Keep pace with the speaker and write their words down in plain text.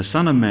The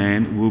Son of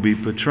Man will be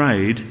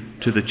betrayed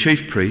to the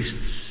chief priests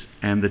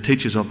and the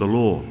teachers of the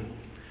law.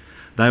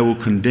 They will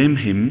condemn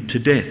him to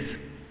death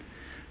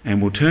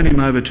and will turn him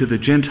over to the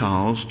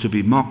Gentiles to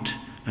be mocked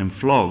and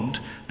flogged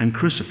and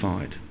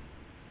crucified.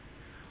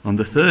 On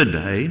the third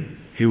day,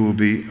 he will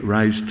be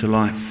raised to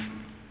life.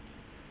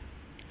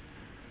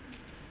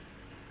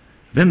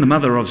 Then the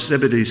mother of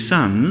Zebedee's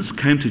sons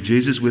came to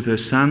Jesus with her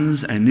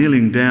sons and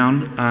kneeling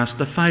down asked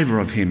a favour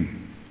of him.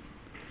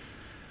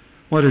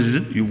 "What is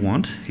it you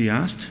want?" he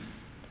asked.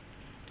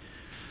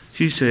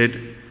 She said,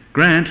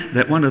 "Grant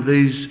that one of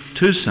these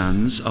two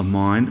sons of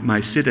mine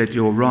may sit at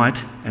your right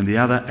and the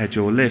other at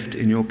your left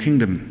in your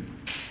kingdom."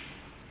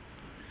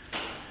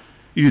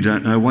 "You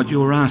don't know what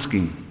you're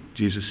asking,"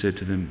 Jesus said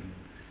to them.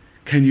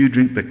 "Can you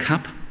drink the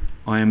cup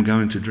I am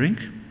going to drink?"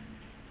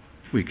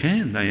 "We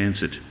can," they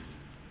answered.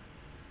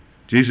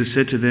 Jesus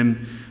said to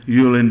them,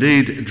 "You will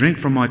indeed drink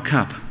from my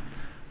cup,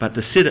 but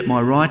to sit at my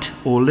right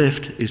or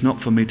left is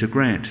not for me to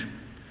grant.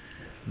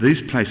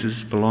 These places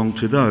belong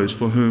to those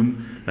for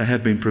whom they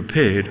have been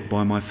prepared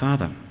by my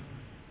Father."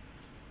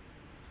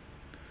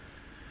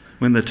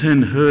 When the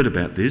 10 heard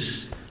about this,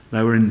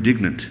 they were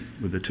indignant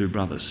with the 2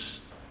 brothers.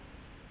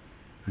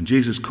 And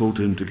Jesus called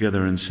them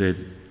together and said,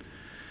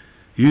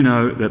 "You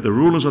know that the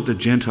rulers of the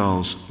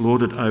Gentiles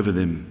lord it over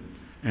them,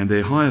 and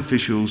their high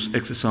officials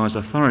exercise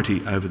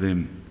authority over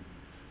them.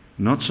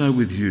 Not so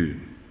with you.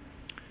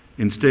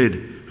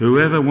 Instead,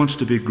 whoever wants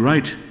to be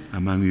great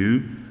among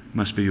you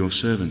must be your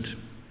servant.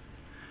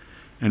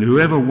 And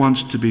whoever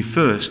wants to be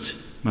first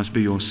must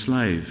be your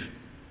slave.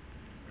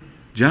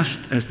 Just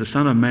as the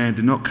Son of Man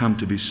did not come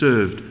to be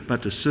served,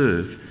 but to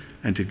serve,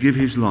 and to give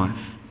his life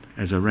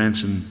as a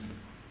ransom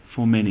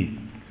for many."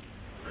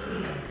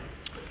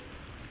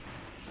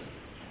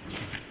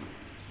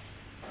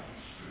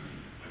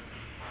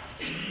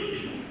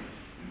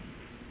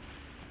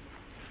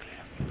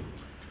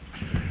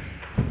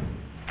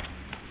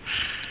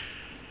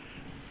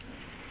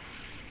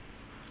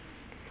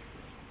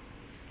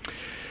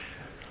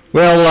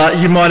 Well,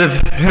 you might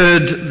have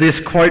heard this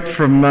quote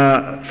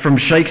from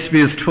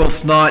Shakespeare's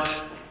Twelfth Night,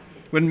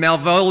 when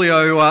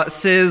Malvolio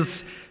says,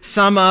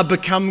 "Some are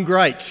become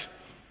great,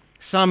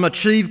 some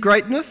achieve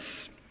greatness,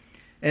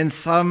 and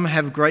some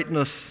have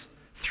greatness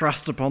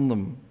thrust upon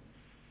them."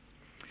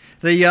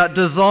 The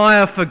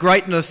desire for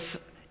greatness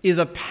is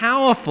a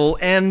powerful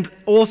and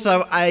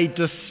also a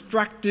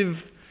destructive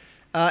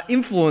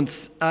influence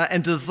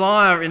and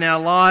desire in our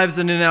lives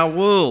and in our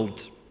world.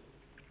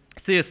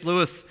 C.S.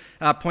 Lewis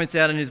points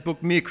out in his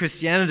book Mere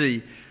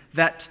Christianity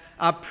that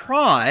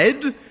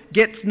pride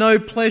gets no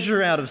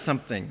pleasure out of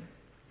something.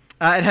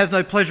 It has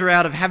no pleasure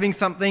out of having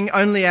something,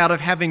 only out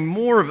of having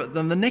more of it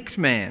than the next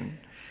man.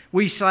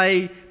 We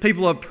say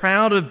people are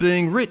proud of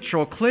being rich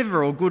or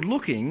clever or good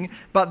looking,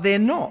 but they're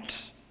not.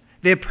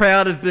 They're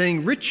proud of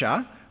being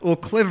richer or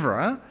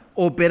cleverer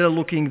or better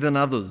looking than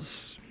others.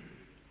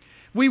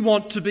 We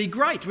want to be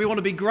great. We want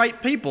to be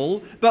great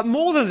people, but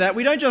more than that,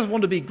 we don't just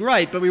want to be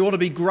great, but we want to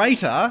be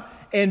greater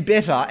and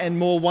better and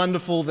more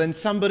wonderful than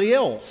somebody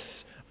else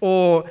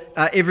or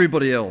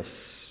everybody else.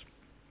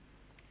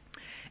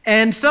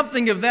 And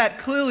something of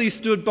that clearly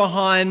stood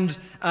behind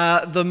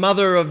the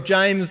mother of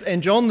James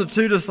and John, the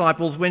 2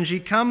 disciples, when she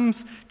comes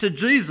to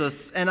Jesus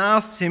and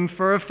asks him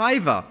for a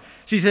favour.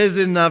 She says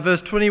in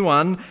verse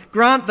 21,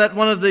 "Grant that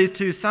one of these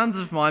 2 sons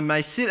of mine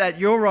may sit at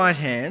your right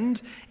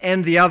hand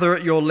and the other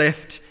at your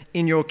left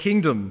in your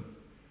kingdom."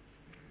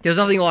 There's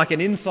nothing like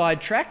an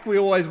inside track. We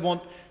always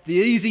want the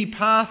easy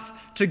path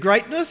to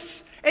greatness,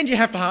 and you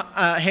have to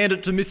hand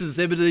it to Mrs.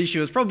 Zebedee. She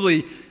was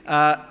probably,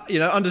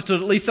 understood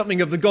at least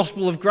something of the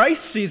gospel of grace.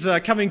 She's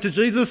coming to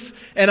Jesus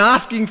and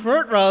asking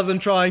for it rather than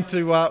trying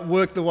to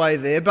work the way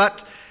there.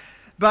 But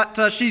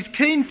she's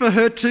keen for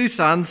her 2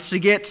 sons to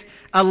get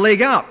a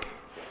leg up.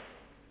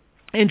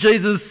 And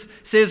Jesus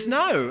says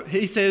no.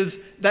 He says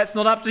that's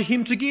not up to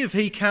him to give.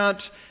 He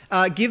can't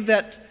give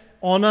that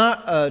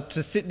honour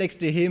to sit next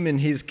to him in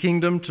his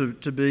kingdom,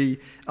 to be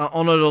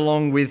honoured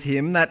along with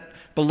him. That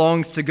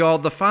belongs to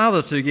God the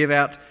Father to give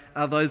out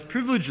those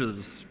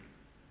privileges.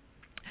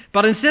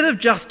 But instead of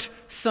just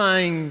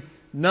saying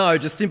no,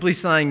 just simply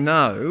saying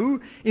no,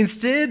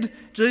 instead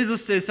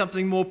Jesus says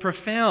something more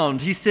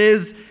profound. He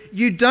says,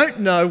 "You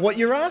don't know what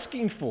you're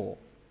asking for."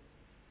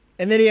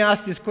 And then he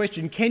asks this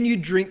question, "Can you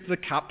drink the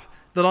cup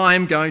that I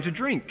am going to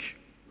drink?"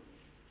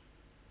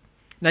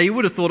 Now you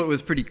would have thought it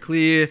was pretty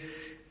clear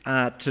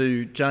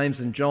to James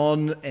and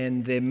John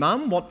and their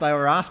mum what they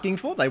were asking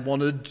for. They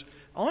wanted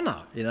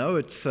honour,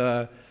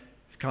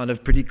 it's kind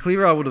of pretty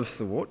clear, I would have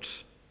thought.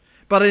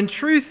 But in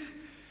truth,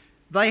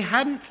 they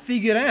hadn't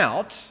figured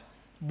out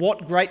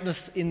what greatness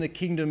in the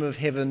kingdom of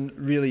heaven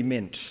really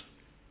meant.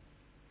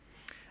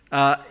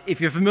 If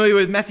you're familiar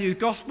with Matthew's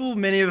Gospel,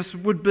 many of us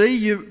would be,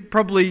 you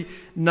probably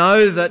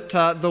know that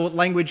the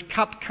language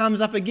cup comes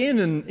up again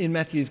in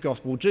Matthew's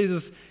Gospel.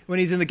 Jesus, when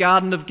he's in the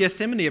Garden of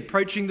Gethsemane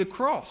approaching the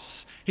cross,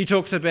 he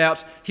talks about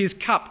his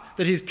cup,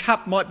 that his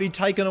cup might be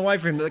taken away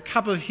from him, that the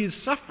cup of his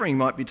suffering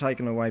might be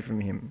taken away from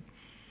him.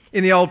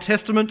 In the Old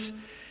Testament,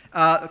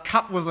 a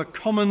cup was a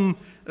common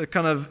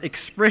kind of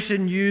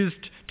expression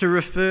used to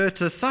refer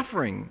to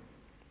suffering.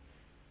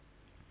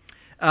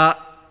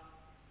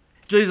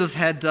 Jesus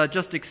had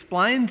just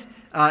explained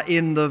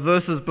in the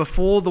verses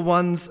before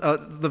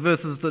the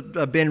verses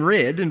that Ben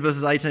read in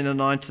verses 18 and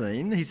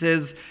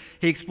 19.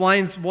 He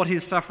explains what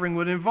his suffering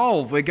would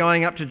involve. We're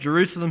going up to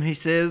Jerusalem, he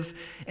says,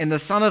 and the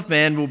Son of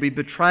Man will be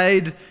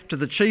betrayed to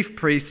the chief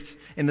priests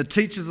and the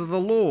teachers of the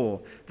law.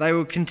 They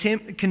will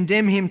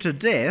condemn him to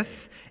death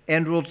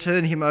and will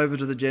turn him over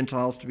to the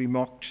Gentiles to be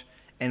mocked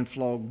and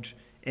flogged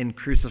and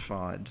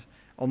crucified.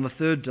 On the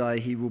third day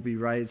he will be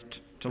raised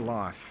to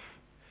life.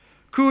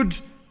 Could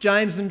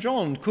James and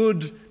John,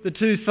 could the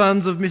two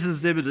sons of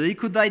Mrs. Zebedee,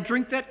 could they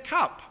drink that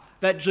cup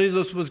that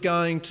Jesus was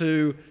going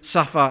to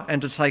suffer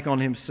and to take on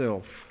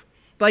himself?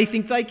 They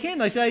think they can.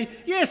 They say,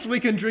 yes, we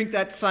can drink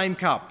that same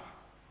cup.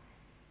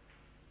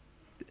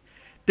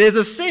 There's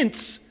a sense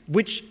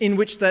in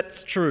which that's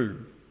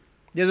true.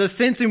 There's a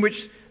sense in which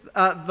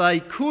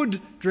they could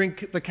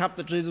drink the cup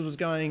that Jesus was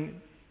going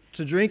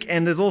to drink,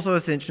 and there's also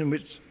a sense in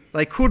which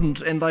they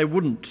couldn't and they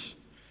wouldn't.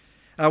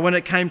 When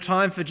it came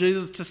time for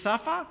Jesus to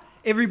suffer,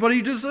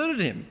 everybody deserted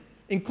him,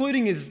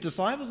 including his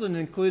disciples and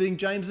including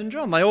James and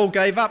John. They all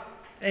gave up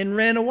and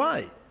ran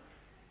away.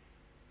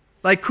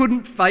 They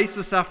couldn't face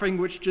the suffering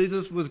which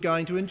Jesus was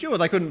going to endure.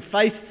 They couldn't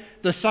face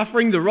the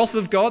suffering, the wrath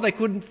of God. They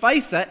couldn't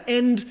face that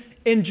and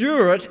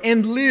endure it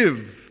and live.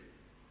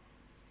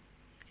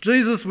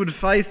 Jesus would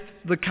face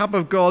the cup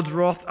of God's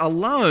wrath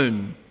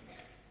alone.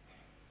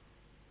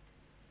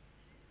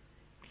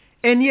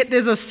 And yet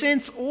there's a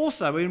sense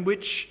also in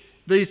which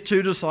these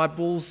two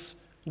disciples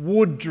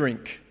would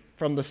drink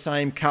from the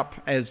same cup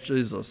as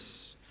Jesus.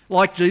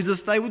 Like Jesus,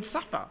 they would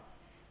suffer.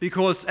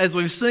 Because as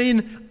we've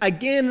seen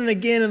again and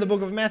again in the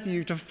book of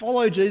Matthew, to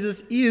follow Jesus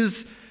is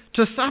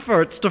to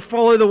suffer. It's to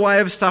follow the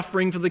way of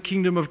suffering for the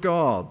kingdom of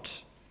God.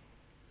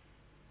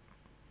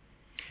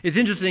 It's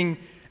interesting,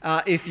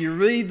 if you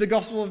read the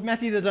Gospel of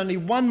Matthew, there's only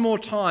one more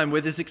time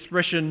where this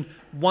expression,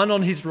 one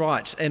on his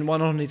right and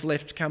one on his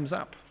left, comes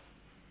up.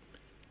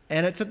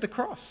 And it's at the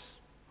cross.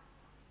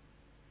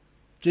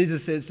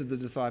 Jesus says to the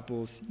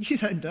disciples, you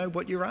don't know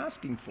what you're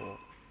asking for.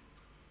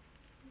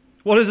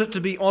 What is it to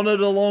be honoured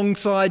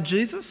alongside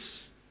Jesus?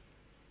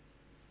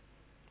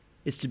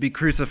 It's to be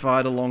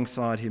crucified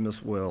alongside him as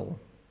well.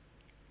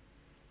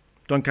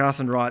 Don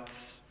Carson writes,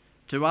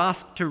 to ask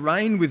to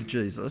reign with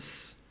Jesus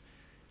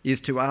is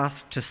to ask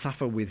to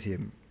suffer with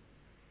him.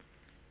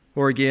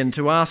 Or again,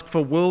 to ask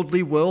for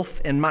worldly wealth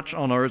and much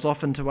honour is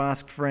often to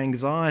ask for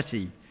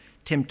anxiety,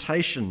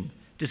 temptation,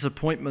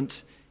 disappointment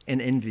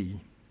and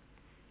envy.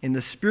 In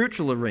the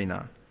spiritual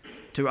arena,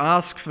 to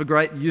ask for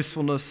great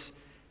usefulness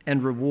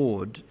and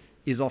reward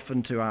is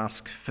often to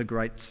ask for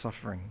great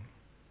suffering.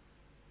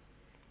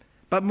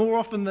 But more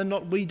often than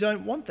not, we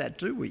don't want that,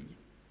 do we?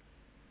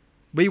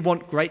 We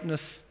want greatness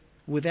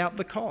without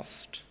the cost.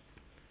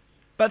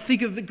 But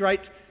think of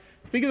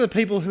the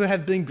people who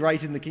have been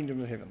great in the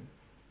kingdom of heaven.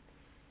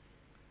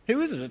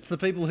 Who is it? It's the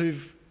people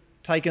who've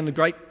taken a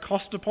great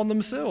cost upon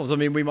themselves. I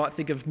mean, we might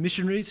think of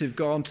missionaries who've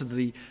gone to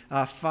the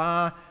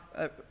far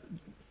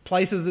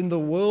places in the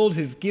world,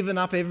 who've given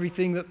up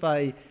everything that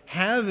they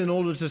have in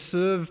order to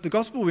serve the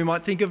gospel. We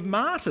might think of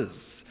martyrs,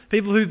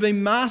 people who've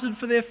been martyred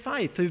for their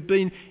faith, who've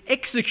been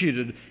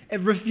executed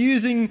and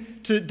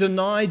refusing to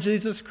deny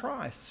Jesus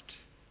Christ.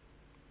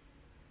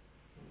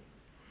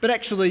 But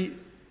actually,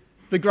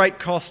 the great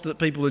cost that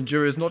people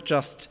endure is not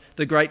just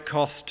the great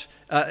cost,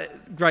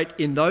 great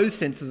in those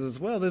senses as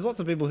well. There's lots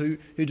of people who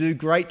do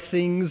great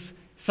things,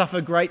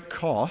 suffer great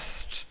cost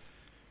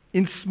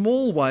in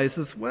small ways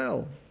as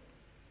well.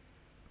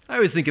 I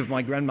always think of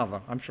my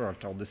grandmother. I'm sure I've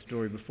told this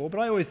story before, but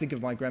I always think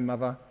of my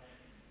grandmother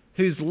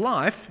whose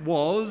life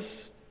was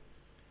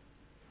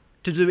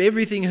to do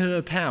everything in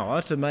her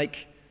power to make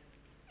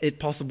it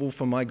possible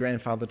for my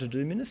grandfather to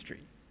do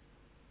ministry.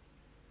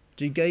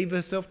 She gave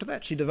herself to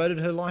that. She devoted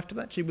her life to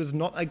that. She was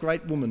not a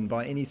great woman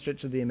by any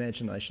stretch of the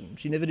imagination.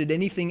 She never did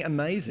anything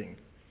amazing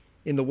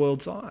in the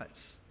world's eyes.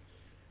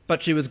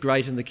 But she was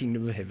great in the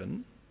kingdom of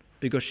heaven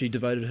because she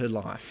devoted her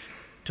life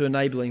to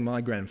enabling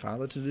my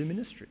grandfather to do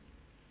ministry.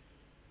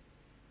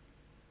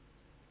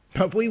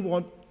 But we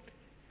want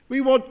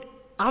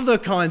other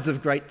kinds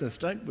of greatness,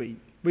 don't we?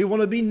 We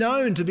want to be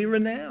known, to be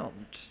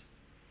renowned.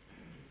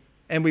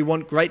 And we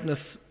want greatness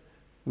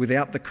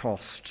without the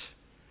cost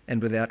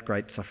and without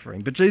great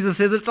suffering. But Jesus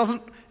says it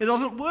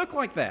doesn't work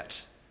like that.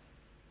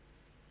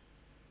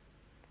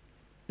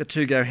 The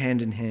two go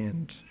hand in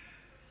hand.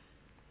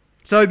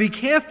 So be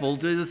careful,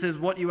 Jesus says,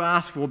 what you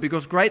ask for,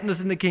 because greatness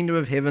in the kingdom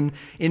of heaven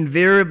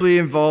invariably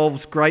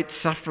involves great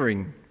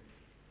suffering.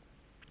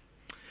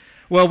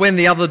 Well, when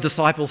the other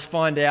disciples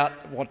find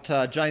out what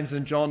James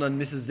and John and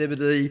Mrs.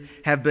 Zebedee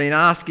have been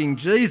asking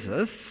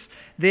Jesus,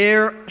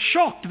 they're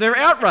shocked, they're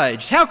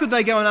outraged. How could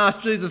they go and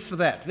ask Jesus for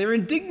that? They're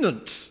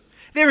indignant.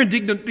 They're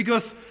indignant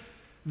because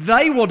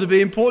they want to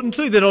be important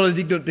too. They're not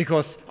indignant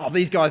because,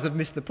 these guys have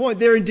missed the point.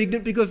 They're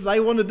indignant because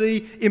they want to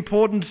be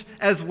important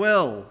as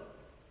well.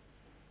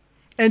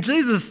 And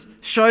Jesus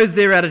shows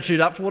their attitude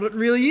up for what it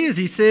really is.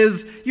 He says,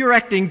 you're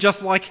acting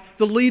just like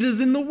the leaders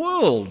in the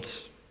world.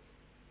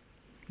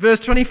 Verse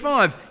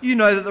 25, you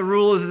know that the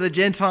rulers of the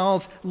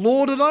Gentiles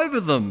lord it over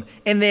them,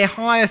 and their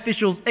high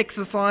officials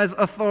exercise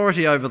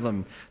authority over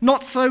them.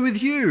 Not so with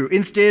you.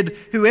 Instead,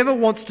 whoever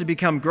wants to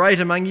become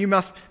great among you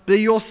must be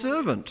your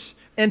servant,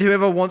 and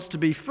whoever wants to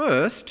be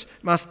first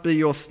must be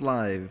your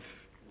slave.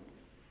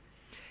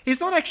 It's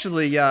not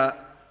actually,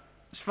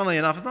 funnily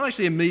enough, it's not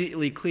actually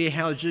immediately clear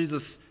how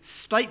Jesus'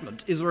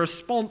 statement is a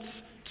response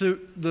to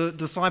the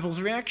disciples'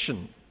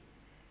 reaction.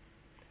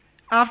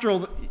 After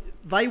all,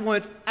 they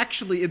weren't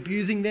actually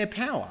abusing their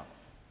power.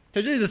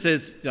 So Jesus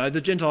says,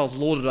 the Gentiles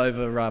lord it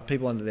over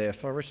people under their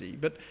authority,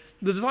 but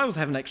the disciples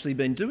haven't actually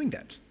been doing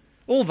that.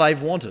 All they've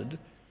wanted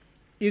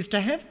is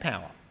to have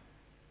power.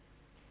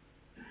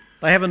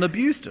 They haven't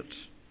abused it.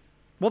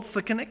 What's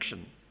the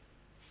connection?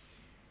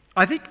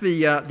 I think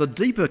the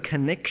deeper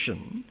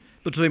connection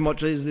between what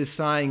Jesus is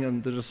saying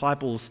and the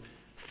disciples'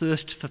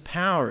 thirst for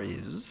power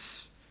is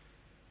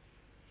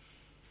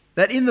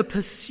that in the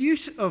pursuit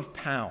of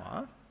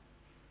power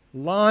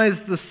lies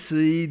the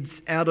seeds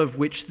out of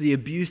which the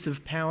abuse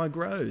of power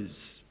grows.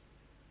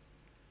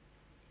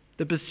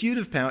 The pursuit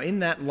of power, in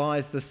that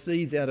lies the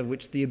seeds out of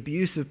which the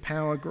abuse of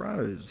power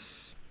grows.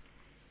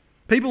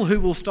 People who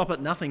will stop at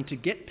nothing to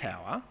get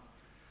power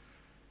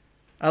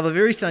are the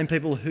very same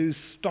people who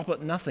stop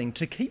at nothing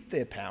to keep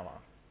their power.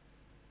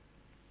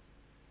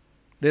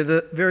 They're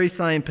the very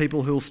same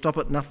people who will stop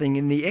at nothing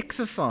in the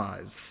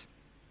exercise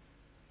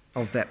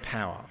of that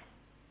power.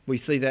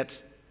 We see that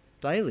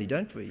daily,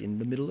 don't we, in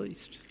the Middle East?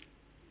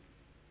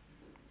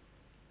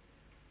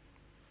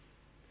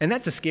 And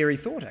that's a scary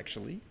thought,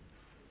 actually.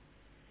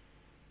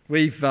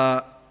 We've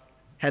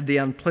had the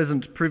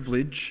unpleasant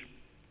privilege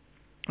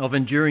of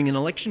enduring an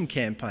election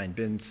campaign.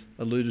 Ben's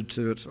alluded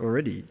to it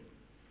already.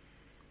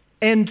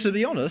 And to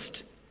be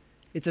honest,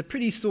 it's a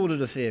pretty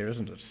sordid affair,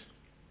 isn't it?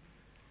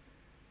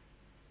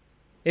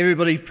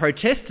 Everybody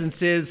protests and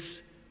says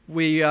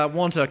we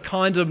want a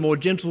kinder, more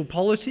gentle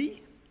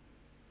polity.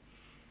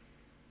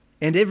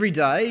 And every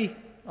day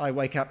I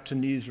wake up to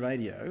news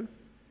radio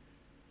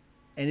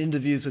and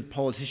interviews with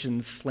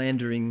politicians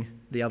slandering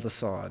the other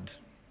side.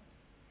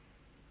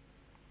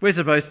 We're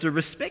supposed to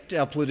respect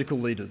our political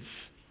leaders,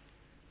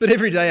 but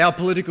every day our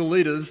political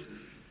leaders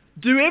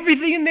do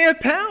everything in their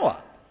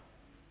power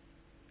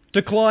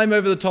to climb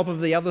over the top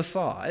of the other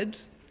side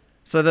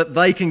so that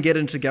they can get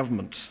into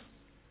government.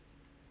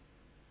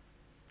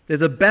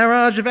 There's a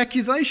barrage of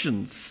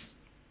accusations.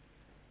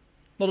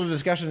 Not a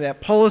discussion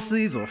about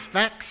policies or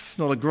facts,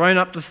 not a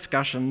grown-up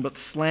discussion, but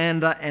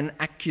slander and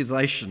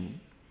accusation.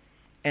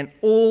 And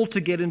all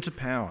to get into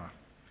power,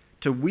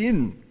 to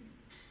win,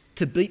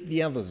 to beat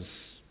the others.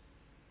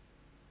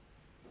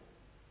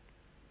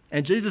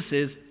 And Jesus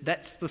says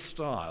that's the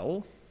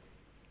style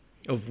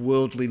of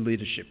worldly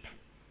leadership.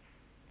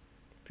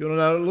 If you want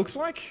to know what it looks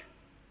like,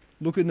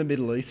 look in the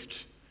Middle East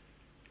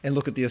and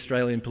look at the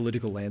Australian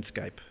political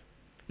landscape.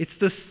 It's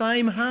the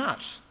same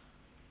heart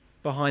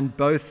behind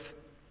both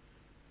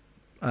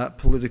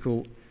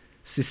political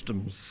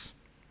systems.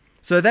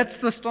 So that's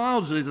the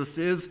style, Jesus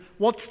says.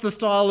 What's the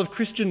style of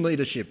Christian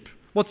leadership?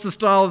 What's the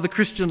style of the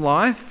Christian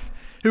life?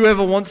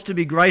 Whoever wants to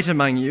be great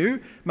among you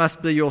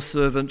must be your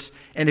servant,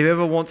 and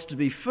whoever wants to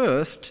be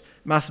first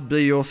must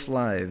be your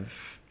slave.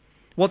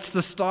 What's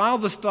the style?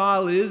 The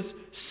style is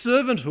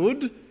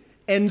servanthood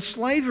and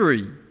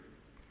slavery.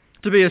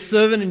 To be a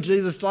servant in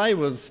Jesus' day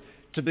was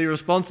to be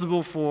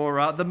responsible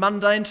for the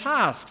mundane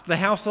tasks, the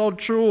household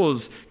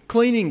chores,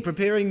 cleaning,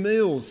 preparing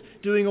meals,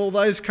 doing all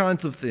those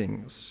kinds of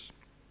things.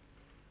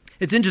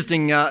 It's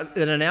interesting that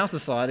in our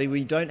society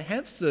we don't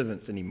have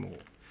servants anymore.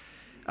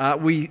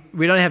 We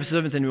don't have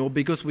servants anymore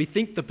because we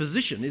think the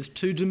position is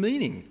too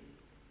demeaning.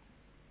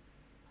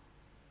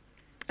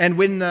 And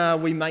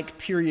when we make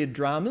period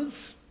dramas,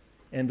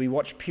 and we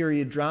watch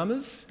period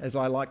dramas, as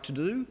I like to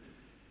do,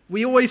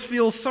 we always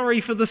feel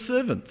sorry for the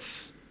servants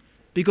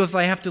because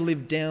they have to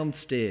live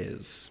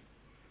downstairs.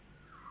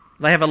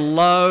 They have a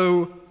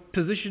low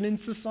position in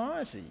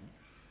society.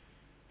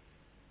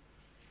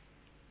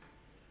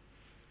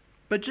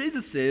 But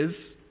Jesus says,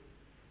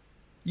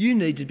 you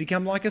need to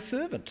become like a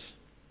servant.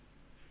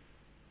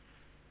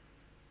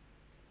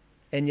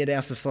 And yet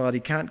our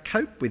society can't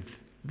cope with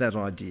that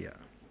idea.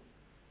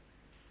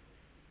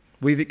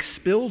 We've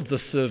expelled the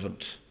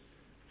servant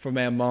from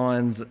our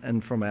minds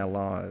and from our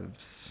lives.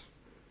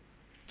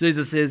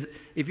 Jesus says,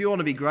 if you want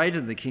to be great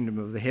in the kingdom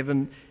of the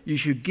heaven, you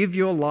should give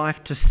your life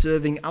to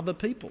serving other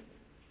people,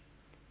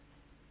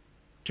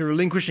 to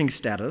relinquishing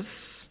status,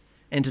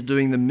 and to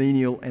doing the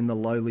menial and the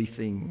lowly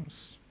things.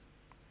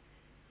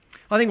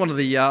 I think one of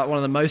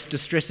the most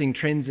distressing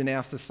trends in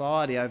our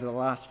society over the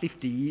last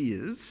 50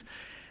 years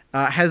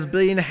has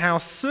been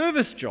how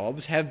service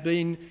jobs have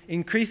been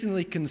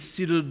increasingly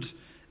considered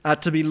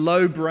to be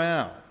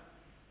lowbrow.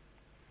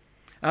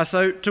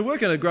 So to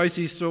work in a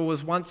grocery store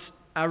was once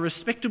a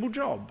respectable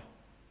job.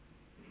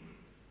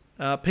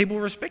 People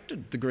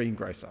respected the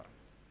greengrocer.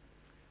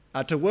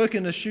 To work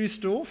in a shoe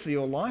store for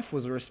your life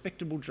was a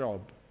respectable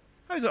job.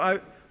 I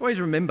always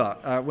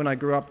remember when I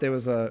grew up, it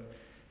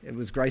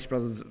was Grace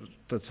Brothers at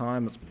the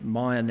time, it's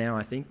Myer now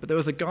I think, but there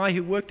was a guy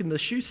who worked in the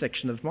shoe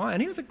section of Myer,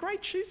 and he was a great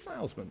shoe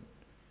salesman.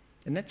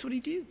 And that's what he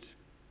did.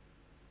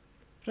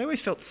 But I always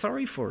felt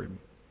sorry for him,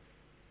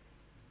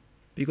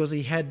 because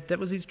that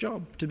was his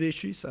job, to be a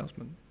shoe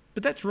salesman.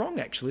 But that's wrong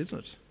actually, isn't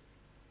it?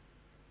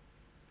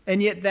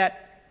 And yet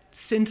that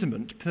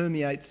sentiment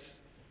permeates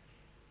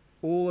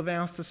all of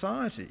our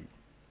society.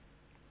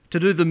 To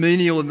do the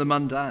menial and the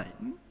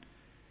mundane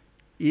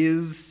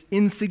is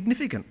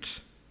insignificant,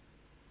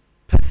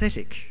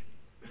 pathetic.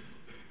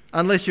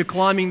 Unless you're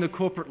climbing the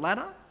corporate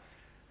ladder,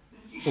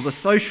 or the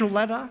social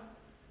ladder,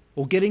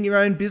 or getting your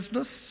own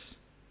business,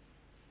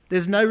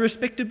 there's no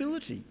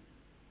respectability.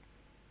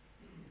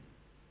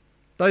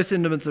 Those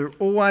sentiments are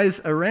always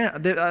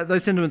around.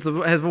 Those sentiments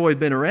have always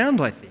been around,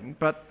 I think,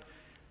 but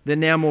they're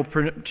now more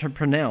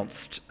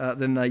pronounced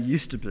than they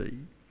used to be.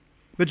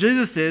 But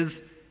Jesus says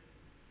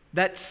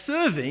that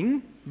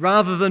serving,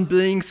 rather than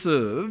being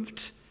served,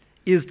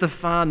 is the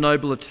far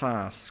nobler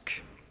task.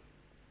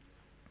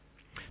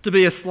 To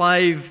be a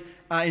slave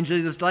in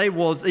Jesus' day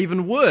was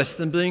even worse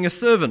than being a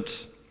servant.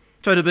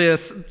 So to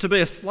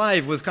be a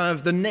slave was kind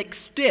of the next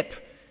step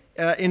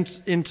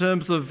in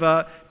terms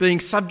of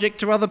being subject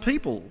to other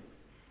people.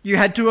 You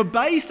had to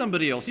obey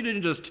somebody else. You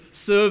didn't just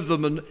serve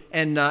them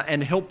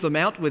and help them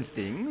out with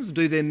things,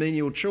 do their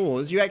menial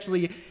chores. You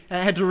actually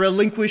had to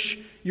relinquish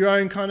your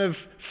own kind of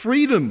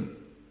freedom,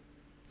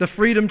 the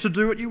freedom to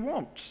do what you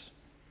want.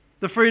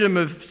 The freedom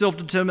of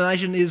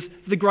self-determination is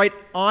the great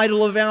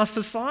idol of our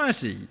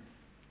society.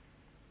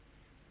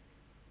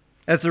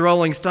 As the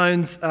Rolling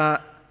Stones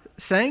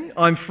sang,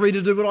 I'm free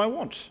to do what I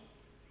want.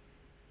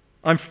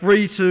 I'm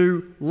free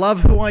to love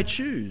who I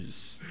choose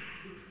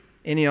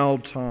any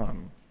old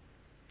time.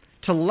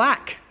 To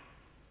lack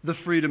the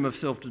freedom of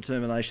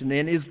self-determination,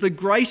 then, is the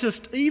greatest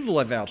evil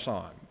of our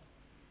time.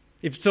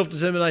 If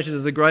self-determination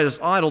is the greatest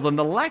idol, then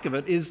the lack of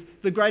it is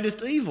the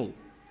greatest evil.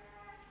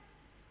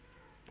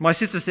 My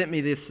sister sent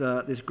me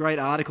this great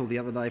article the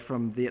other day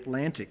from The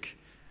Atlantic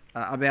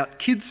about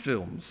kids'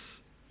 films.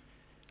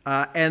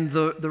 And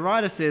the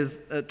writer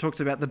talks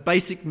about the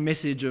basic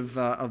message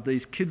of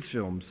these kids'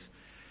 films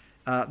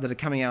that are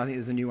coming out. I think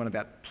there's a new one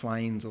about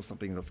planes or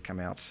something that's come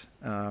out.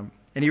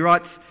 And he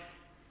writes,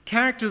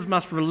 characters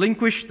must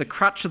relinquish the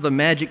crutch of the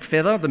magic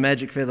feather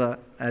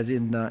as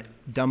in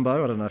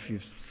Dumbo. I don't know if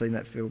you've seen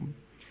that film.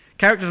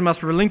 Characters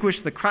must relinquish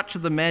the crutch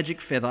of the magic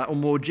feather, or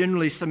more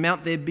generally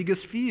surmount their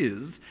biggest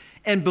fears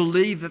and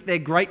believe that their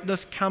greatness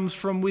comes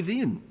from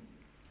within.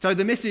 So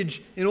the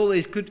message in all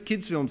these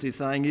kids' films he's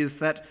saying is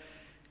that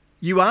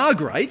you are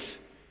great,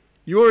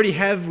 you already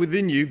have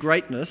within you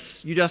greatness,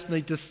 you just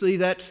need to see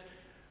that,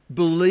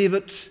 believe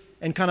it,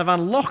 and kind of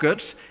unlock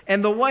it.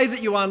 And the way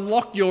that you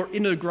unlock your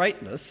inner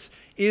greatness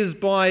is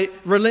by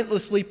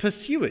relentlessly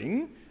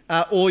pursuing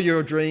all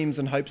your dreams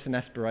and hopes and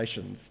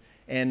aspirations,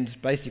 and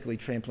basically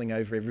trampling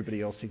over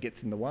everybody else who gets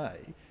in the way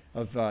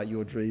of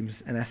your dreams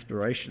and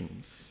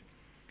aspirations.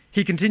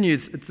 He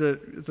continues,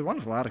 it's a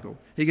wonderful article,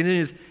 he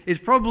continues,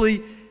 it's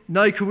probably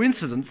no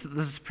coincidence that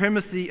the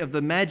supremacy of the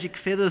magic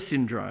feather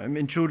syndrome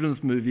in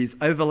children's movies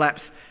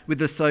overlaps with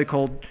the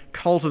so-called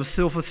cult of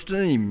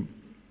self-esteem.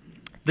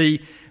 The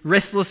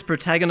restless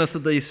protagonists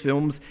of these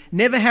films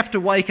never have to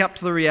wake up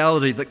to the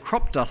reality that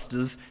crop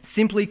dusters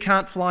simply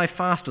can't fly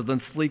faster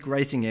than sleek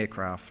racing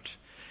aircraft.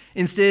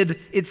 Instead,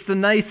 it's the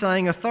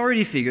naysaying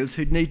authority figures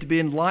who need to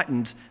be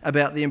enlightened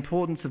about the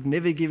importance of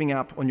never giving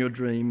up on your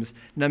dreams,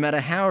 no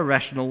matter how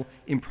irrational,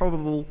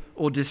 improbable,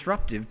 or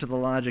disruptive to the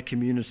larger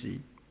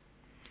community.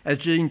 As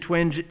Jean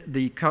Twenge,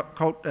 the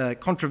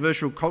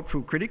controversial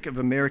cultural critic of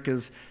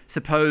America's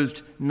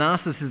supposed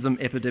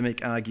narcissism epidemic,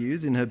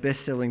 argues in her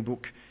best-selling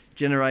book,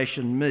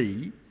 Generation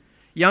Me,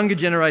 younger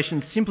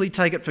generations simply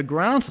take it for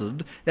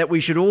granted that we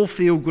should all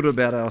feel good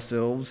about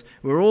ourselves,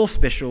 we're all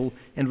special,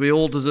 and we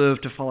all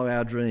deserve to follow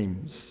our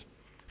dreams.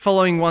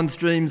 Following one's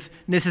dreams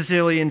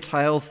necessarily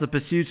entails the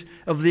pursuit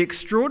of the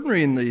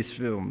extraordinary in these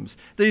films.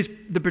 The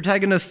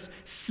protagonists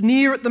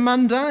sneer at the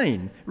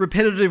mundane,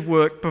 repetitive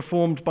work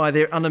performed by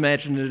their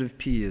unimaginative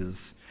peers.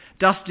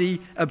 Dusty's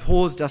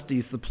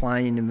the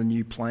plane in the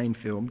new Plane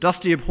film.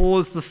 Dusty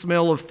abhors the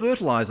smell of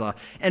fertiliser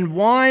and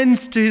whines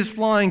to his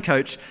flying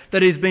coach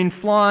that he's been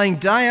flying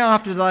day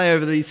after day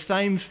over these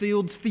same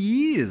fields for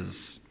years.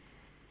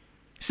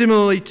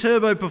 Similarly,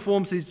 Turbo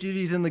performs his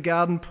duties in the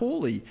garden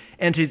poorly,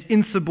 and his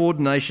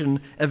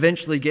insubordination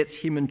eventually gets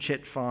him and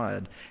Chet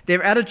fired.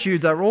 Their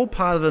attitudes are all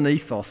part of an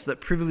ethos that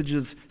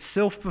privileges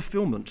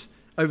self-fulfilment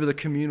over the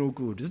communal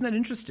good. Isn't that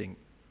interesting?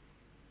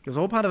 It's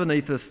all part of an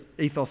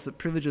ethos that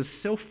privileges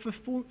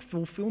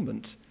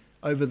self-fulfilment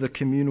over the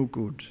communal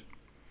good.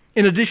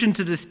 In addition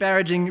to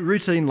disparaging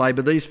routine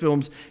labour, these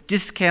films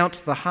discount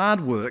the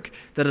hard work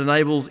that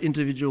enables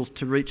individuals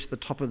to reach the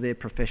top of their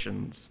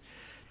professions.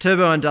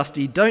 Turbo and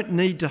Dusty don't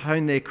need to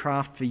hone their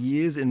craft for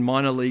years in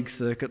minor league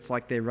circuits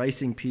like their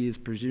racing peers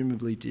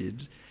presumably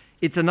did.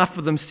 It's enough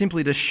for them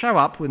simply to show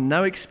up with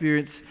no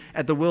experience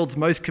at the world's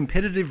most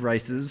competitive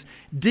races,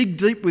 dig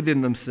deep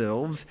within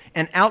themselves,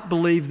 and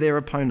outbelieve their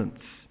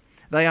opponents.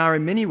 They are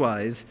in many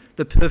ways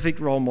the perfect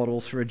role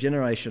models for a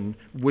generation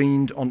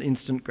weaned on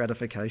instant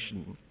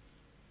gratification.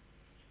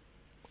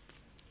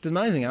 It's an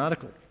amazing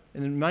article,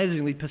 an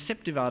amazingly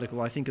perceptive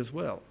article, I think, as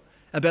well,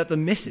 about the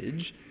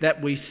message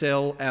that we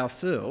sell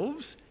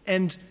ourselves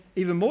and,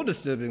 even more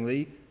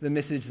disturbingly, the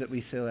message that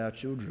we sell our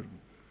children.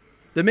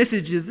 The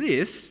message is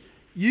this: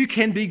 you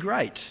can be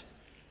great,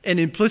 and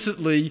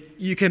implicitly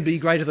you can be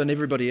greater than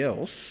everybody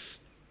else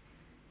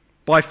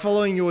by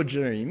following your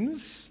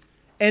dreams,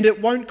 and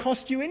it won't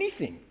cost you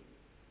anything.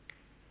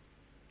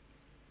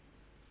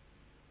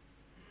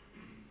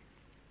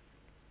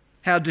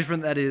 How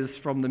different that is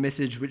from the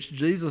message which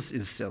Jesus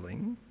is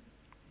selling.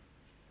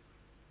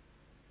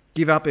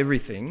 Give up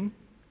everything,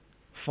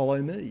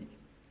 follow me.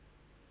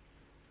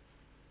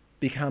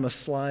 Become a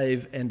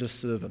slave and a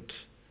servant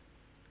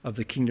of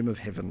the kingdom of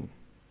heaven.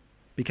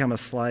 Become a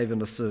slave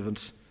and a servant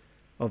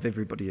of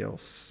everybody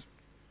else.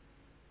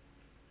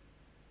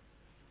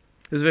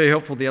 It was very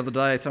helpful the other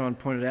day. Someone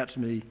pointed out to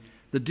me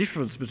the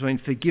difference between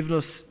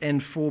forgiveness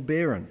and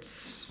forbearance.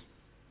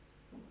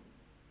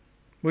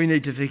 We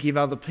need to forgive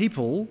other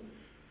people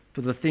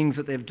for the things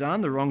that they've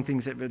done, the wrong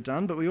things that they've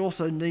done, but we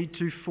also need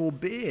to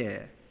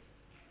forbear.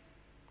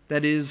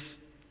 That is,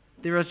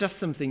 there are just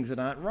some things that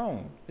aren't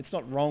wrong. It's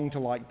not wrong to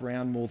like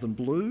brown more than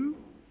blue.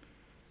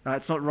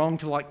 It's not wrong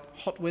to like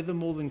hot weather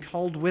more than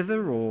cold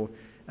weather, or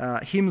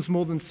hymns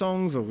more than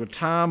songs, or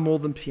guitar more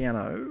than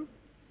piano.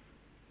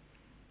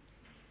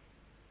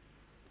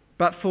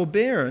 But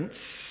forbearance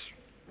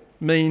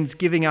means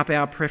giving up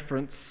our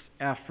preference,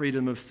 our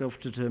freedom of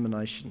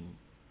self-determination.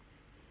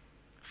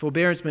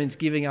 Forbearance means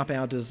giving up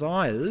our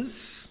desires,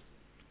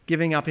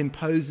 giving up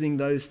imposing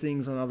those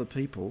things on other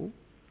people,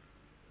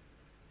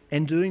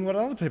 and doing what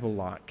other people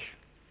like,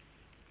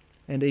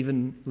 and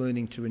even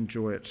learning to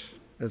enjoy it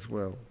as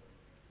well.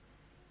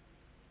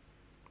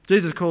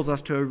 Jesus calls us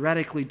to a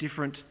radically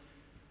different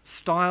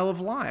style of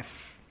life.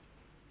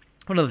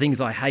 One of the things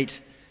I hate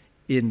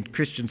in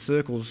Christian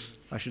circles,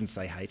 I shouldn't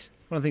say hate,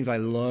 one of the things I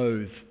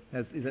loathe,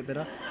 is that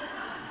better?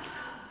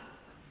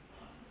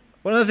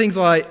 One of the things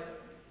I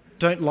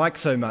don't like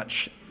so much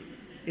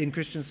in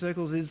Christian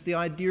circles is the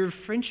idea of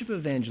friendship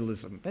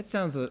evangelism. That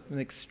sounds an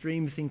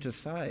extreme thing to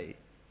say.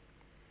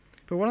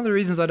 But one of the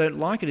reasons I don't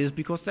like it is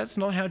because that's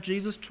not how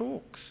Jesus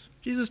talks.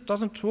 Jesus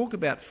doesn't talk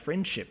about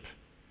friendship.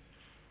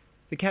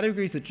 The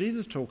categories that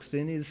Jesus talks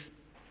in is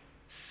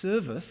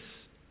service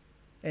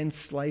and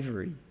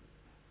slavery.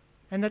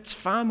 And that's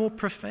far more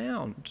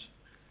profound,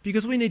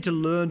 because we need to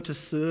learn to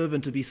serve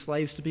and to be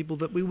slaves to people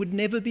that we would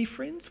never be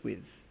friends with.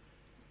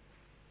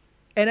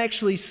 And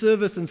actually,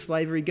 service and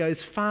slavery goes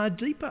far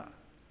deeper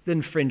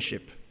than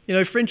friendship. You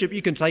know, friendship,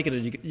 you can take it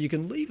and you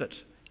can leave it,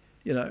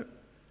 you know.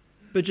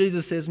 But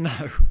Jesus says,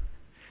 no,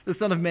 the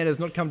Son of Man has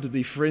not come to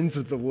be friends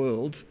with the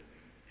world.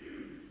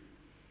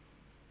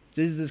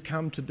 Jesus has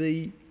come to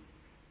be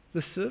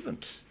the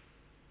servant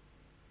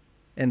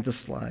and the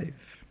slave.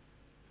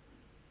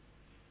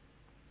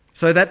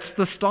 So that's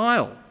the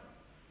style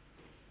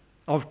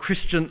of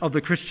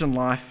the Christian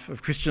life,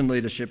 of Christian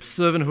leadership,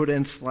 servanthood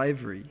and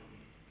slavery.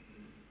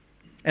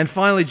 And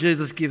finally,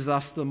 Jesus gives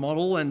us the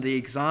model and the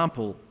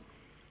example.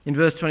 In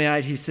verse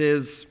 28, he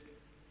says,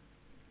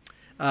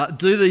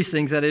 do these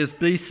things, that is,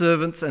 be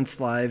servants and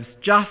slaves,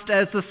 just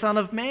as the Son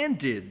of Man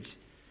did.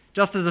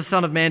 Just as the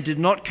Son of Man did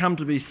not come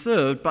to be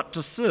served, but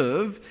to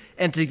serve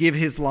and to give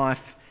his life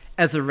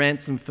as a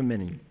ransom for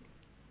many.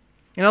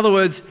 In other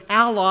words,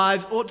 our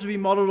lives ought to be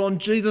modelled on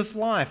Jesus'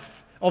 life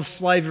of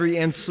slavery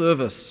and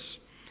service.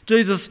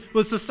 Jesus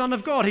was the Son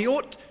of God. He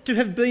ought to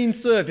have been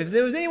served. If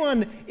there was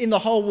anyone in the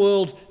whole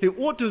world who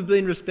ought to have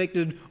been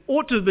respected,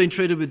 ought to have been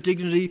treated with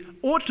dignity,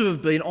 ought to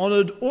have been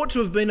honoured, ought to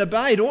have been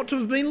obeyed, ought to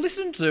have been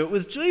listened to, it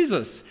was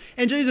Jesus.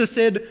 And Jesus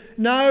said,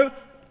 no,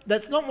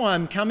 that's not why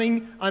I'm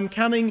coming. I'm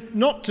coming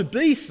not to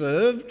be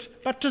served,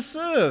 but to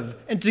serve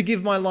and to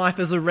give my life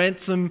as a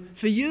ransom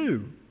for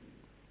you.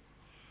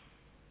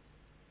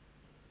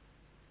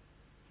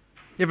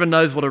 Everyone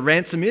knows what a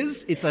ransom is.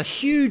 It's a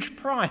huge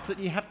price that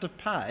you have to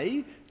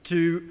pay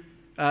to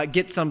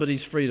get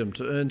somebody's freedom,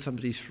 to earn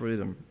somebody's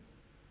freedom.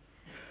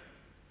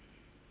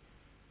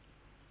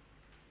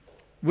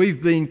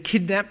 We've been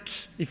kidnapped,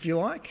 if you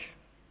like,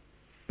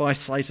 by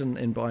Satan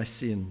and by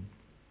sin.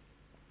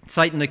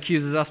 Satan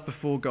accuses us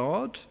before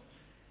God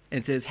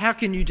and says, how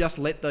can you just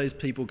let those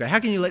people go? How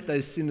can you let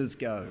those sinners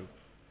go?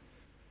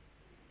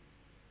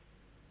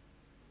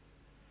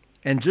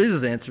 And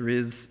Jesus' answer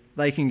is,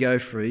 they can go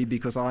free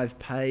because I've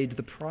paid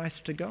the price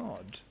to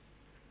God,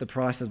 the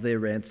price of their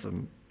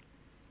ransom.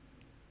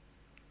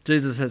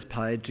 Jesus has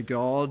paid to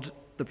God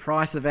the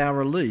price of our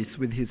release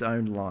with his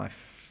own life.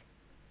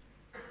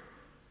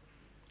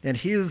 And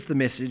here's the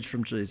message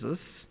from Jesus.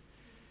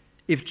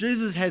 If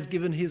Jesus has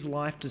given his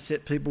life to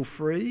set people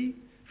free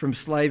from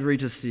slavery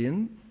to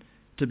sin,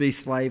 to be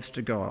slaves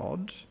to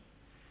God,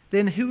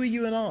 then who are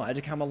you and I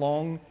to come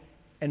along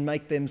and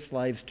make them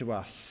slaves to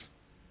us?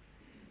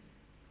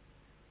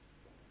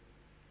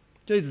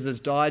 Jesus has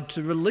died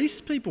to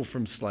release people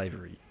from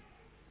slavery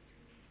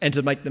and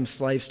to make them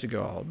slaves to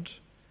God.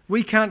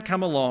 We can't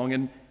come along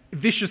and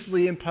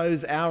viciously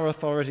impose our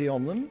authority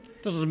on them.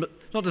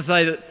 Not to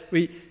say that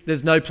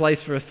there's no place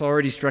for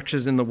authority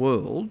structures in the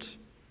world.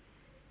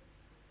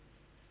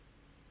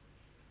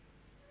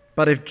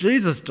 But if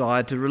Jesus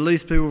died to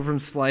release people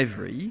from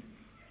slavery,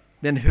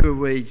 then who are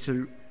we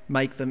to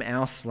make them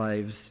our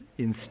slaves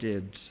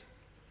instead?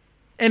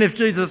 And if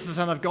Jesus, the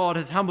Son of God,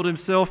 has humbled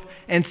himself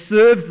and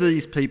served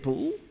these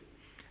people,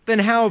 then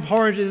how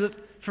abhorrent is it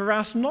for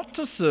us not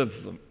to serve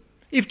them?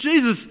 If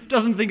Jesus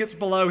doesn't think it's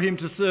below him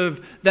to serve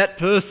that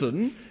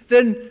person,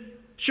 then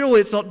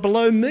surely it's not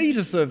below me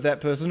to serve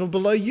that person or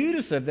below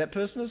you to serve that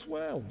person as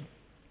well.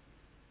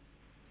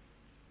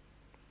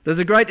 There's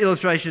a great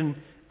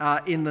illustration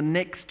in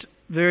the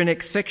very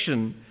next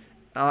section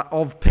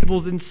of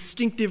people's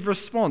instinctive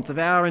response, of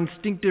our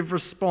instinctive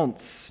response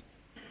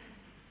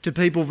to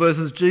people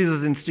versus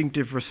Jesus'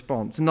 instinctive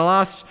response. In the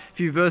last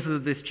few verses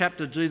of this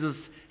chapter, Jesus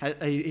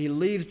he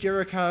leaves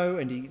Jericho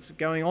and he's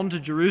going on to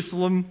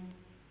Jerusalem.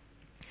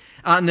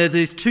 And there's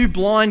these two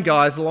blind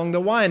guys along the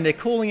way, and they're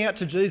calling out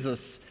to Jesus.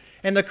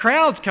 And the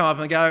crowds come up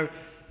and go,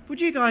 "Would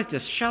you guys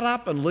just shut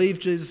up and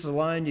leave Jesus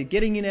alone? You're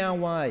getting in our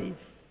way."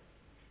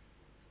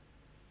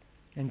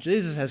 And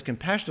Jesus has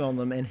compassion on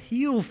them and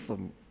heals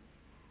them.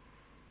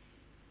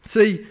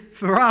 See,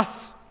 for us,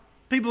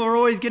 people are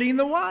always getting in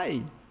the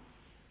way.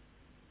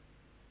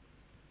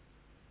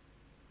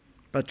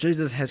 But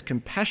Jesus has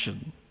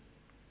compassion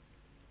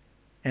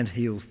and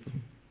heals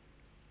them.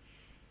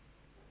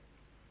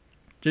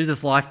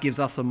 Jesus' life gives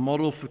us a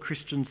model for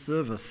Christian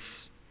service.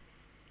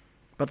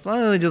 But not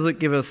only does it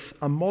give us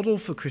a model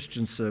for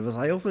Christian service,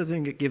 I also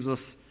think it gives us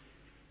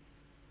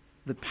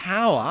the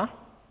power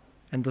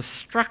and the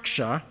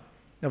structure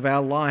of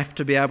our life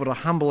to be able to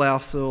humble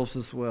ourselves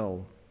as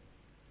well.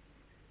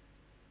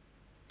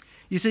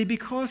 You see,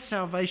 because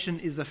salvation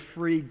is a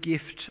free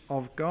gift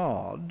of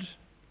God,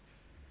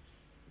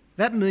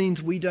 that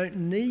means we don't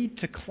need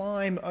to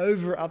climb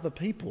over other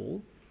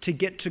people to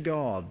get to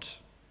God.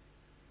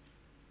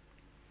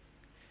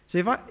 So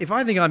if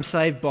I think I'm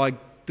saved by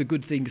the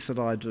good things that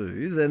I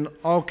do, then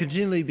I'll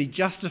continually be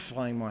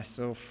justifying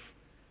myself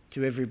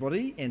to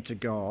everybody and to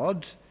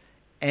God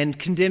and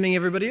condemning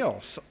everybody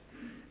else.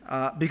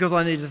 Because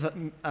I need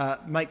to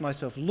make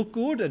myself look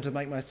good and to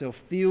make myself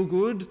feel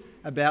good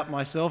about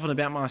myself and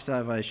about my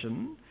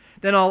salvation,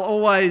 then I'll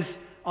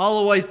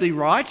always be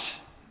right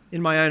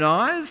in my own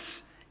eyes,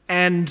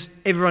 and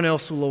everyone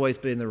else will always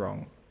be in the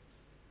wrong.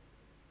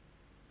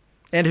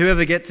 And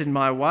whoever gets in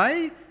my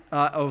way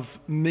of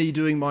me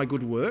doing my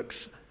good works,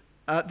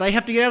 they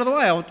have to get out of the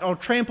way. I'll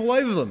trample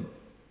over them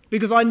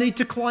because I need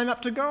to climb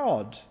up to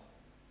God.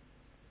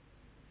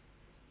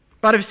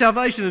 But if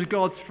salvation is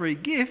God's free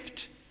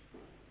gift,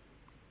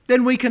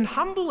 then we can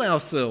humble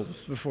ourselves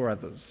before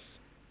others.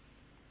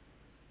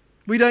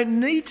 We don't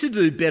need to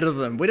do better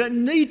than them. We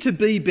don't need to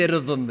be better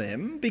than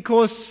them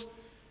because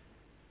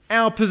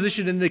our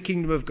position in the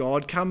kingdom of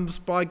God comes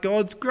by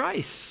God's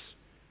grace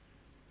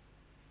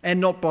and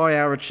not by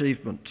our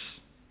achievement.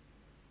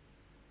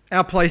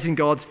 Our place in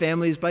God's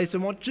family is based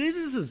on what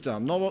Jesus has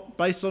done, not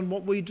based on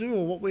what we do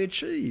or what we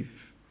achieve.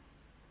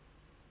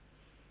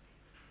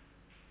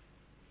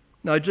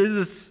 No,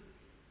 Jesus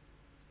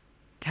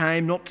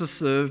came not to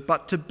serve,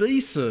 but to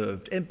be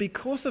served. And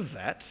because of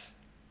that,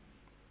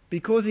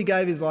 because he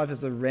gave his life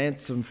as a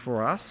ransom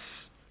for us,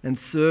 and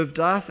served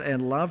us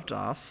and loved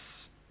us,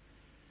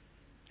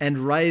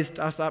 and raised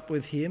us up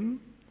with him,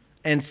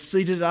 and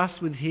seated us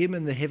with him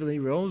in the heavenly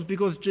realms,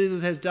 because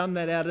Jesus has done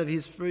that out of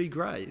his free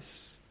grace,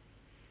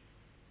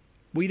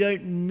 we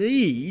don't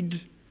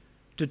need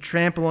to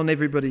trample on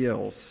everybody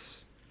else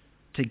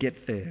to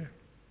get there.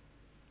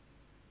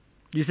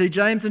 You see,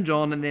 James and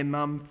John and their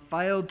mum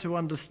failed to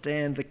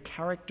understand the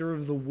character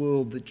of the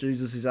world that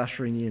Jesus is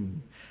ushering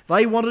in.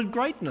 They wanted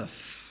greatness.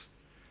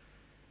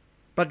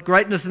 But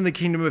greatness in the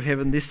kingdom of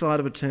heaven this side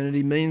of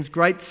eternity means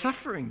great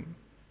suffering.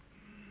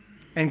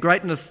 And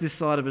greatness this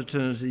side of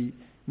eternity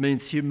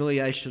means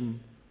humiliation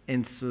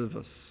and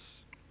service.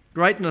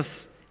 Greatness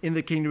in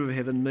the kingdom of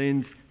heaven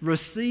means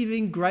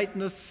receiving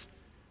greatness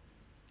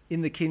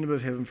in the kingdom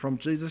of heaven from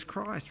Jesus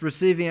Christ,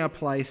 receiving our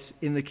place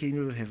in the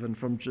kingdom of heaven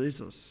from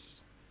Jesus.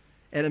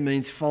 And it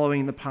means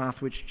following the path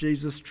which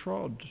Jesus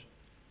trod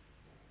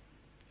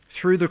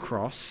through the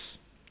cross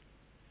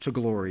to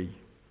glory.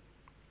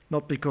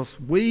 Not because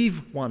we've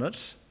won it,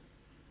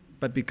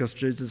 but because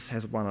Jesus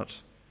has won it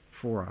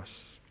for us.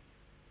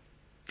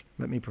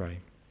 Let me pray.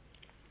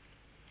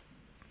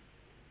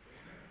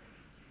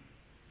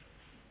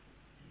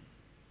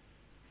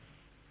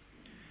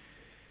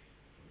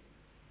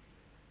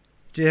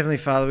 Dear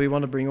Heavenly Father, we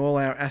want to bring all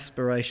our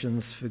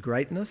aspirations for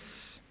greatness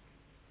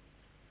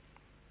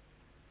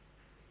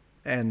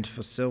and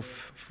for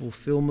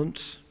self-fulfillment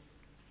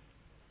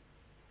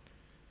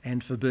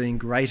and for being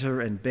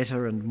greater and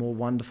better and more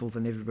wonderful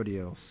than everybody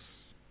else.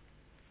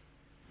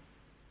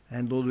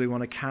 And Lord, we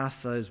want to cast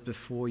those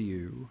before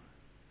you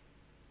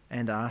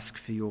and ask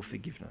for your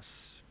forgiveness.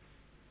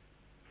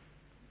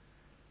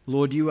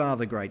 Lord, you are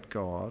the great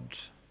God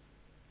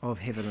of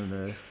heaven and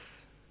earth.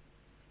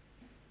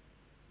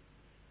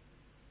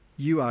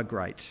 You are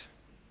great.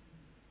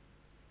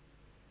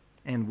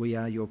 and we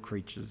are your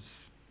creatures.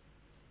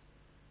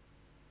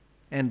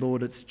 And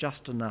Lord, it's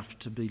just enough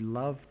to be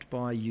loved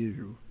by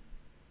you,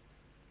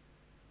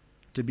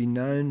 to be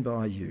known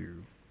by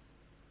you,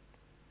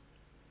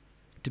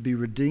 to be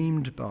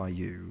redeemed by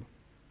you,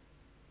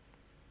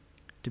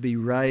 to be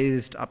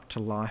raised up to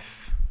life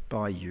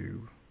by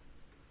you,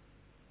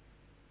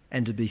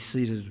 and to be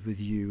seated with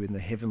you in the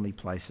heavenly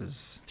places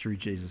through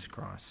Jesus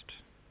Christ.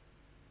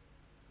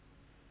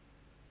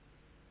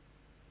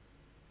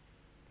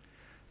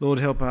 Lord,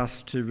 help us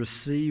to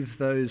receive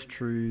those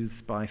truths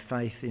by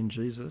faith in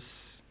Jesus.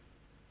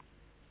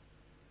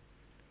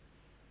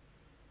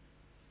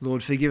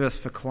 Lord, forgive us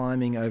for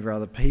climbing over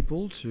other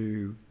people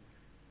to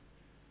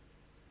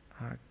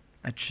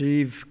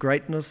achieve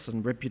greatness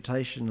and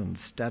reputation and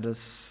status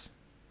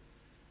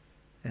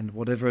and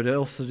whatever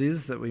else it is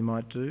that we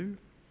might do.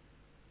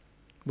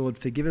 Lord,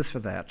 forgive us for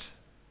that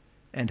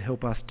and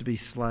help us to be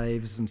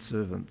slaves and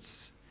servants,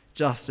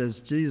 just as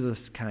Jesus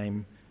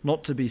came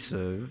not to be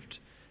served,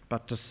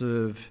 but to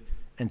serve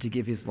and to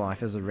give his life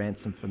as a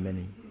ransom for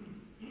many.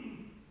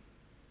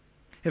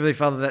 Heavenly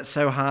Father, that's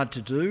so hard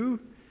to do.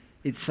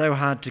 It's so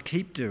hard to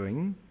keep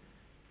doing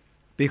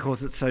because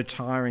it's so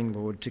tiring,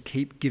 Lord, to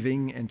keep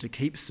giving and to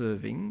keep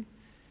serving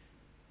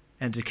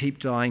and to keep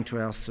dying to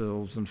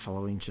ourselves and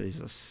following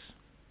Jesus.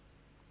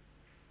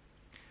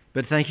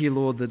 But thank you,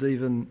 Lord, that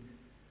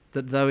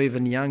though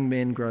even young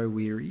men grow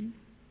weary,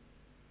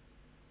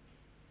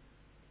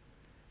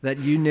 that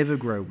you never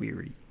grow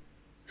weary,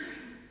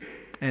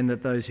 and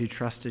that those who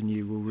trust in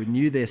you will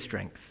renew their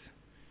strength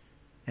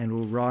and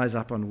will rise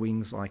up on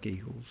wings like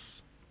eagles.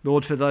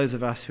 Lord, for those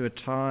of us who are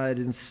tired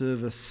in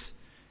service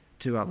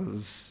to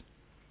others,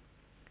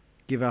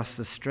 give us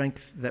the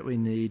strength that we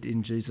need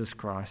in Jesus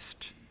Christ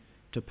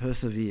to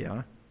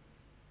persevere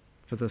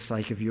for the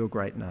sake of your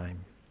great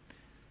name.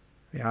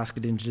 We ask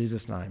it in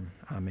Jesus' name.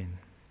 Amen.